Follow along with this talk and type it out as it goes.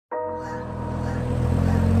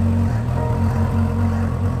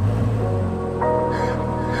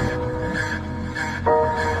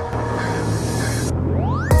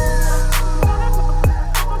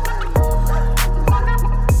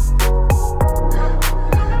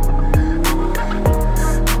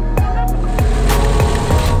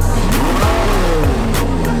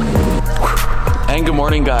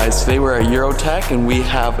morning, guys. Today we're at EUROTEKK and we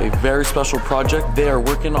have a very special project. They are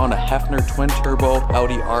working on a Heffner Twin Turbo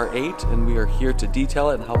Audi R8 and we are here to detail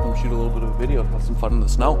it and help them shoot a little bit of a video and have some fun in the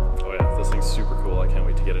snow. Oh yeah, this thing's super cool. I can't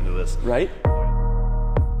wait to get into this. Right?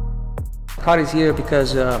 Car is here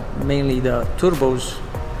because mainly the turbos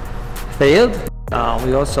failed.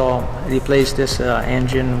 We also replaced this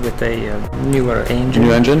engine with a newer engine.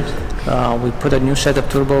 New engine? We put a new set of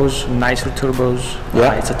turbos, nicer turbos.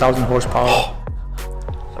 Yeah. It's 1,000 horsepower.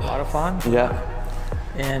 It's a lot of fun. Yeah.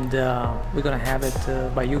 And we're gonna have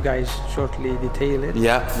it by you guys shortly detail it.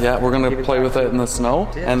 Yeah, we're gonna play with it in the snow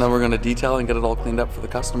and then we're gonna detail and get it all cleaned up for the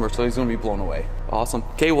customer, so he's gonna be blown away. Awesome.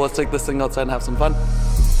 Okay, well let's take this thing outside and have some fun.